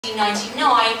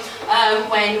1899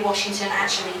 when Washington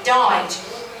actually died.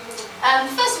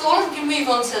 First of all, we can move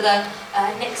on to the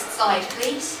next slide,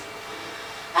 please.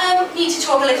 We need to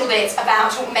talk a little bit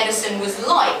about what medicine was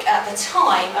like at the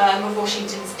time of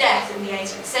Washington's death in the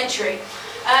 18th century.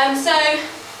 So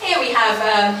here we have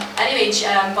an image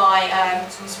by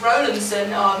Thomas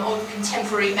Rowlandson on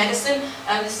contemporary medicine.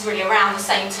 This is really around the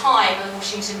same time as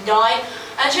Washington died.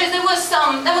 And shows there were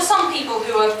some people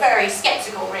who were very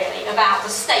sceptical, really, about the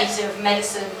state of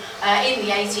medicine in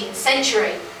the 18th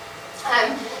century.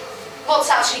 What's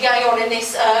actually going on in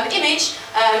this image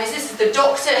is this is the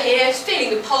doctor here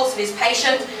feeling the pulse of his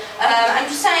patient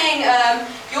and saying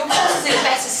your pulse is in a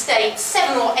better state,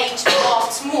 7 or 8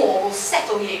 drafts more will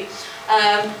settle you.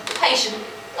 The patient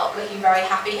not looking very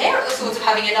happy here at the thought of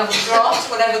having another draft,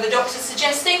 whatever the doctor's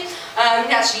suggesting.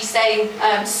 Actually saying,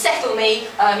 settle me,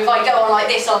 if I go on like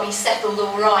this I'll be settled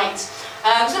all right.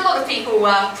 So a lot of people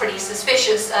were pretty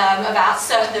suspicious about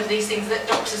certain of these things that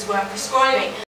doctors were prescribing.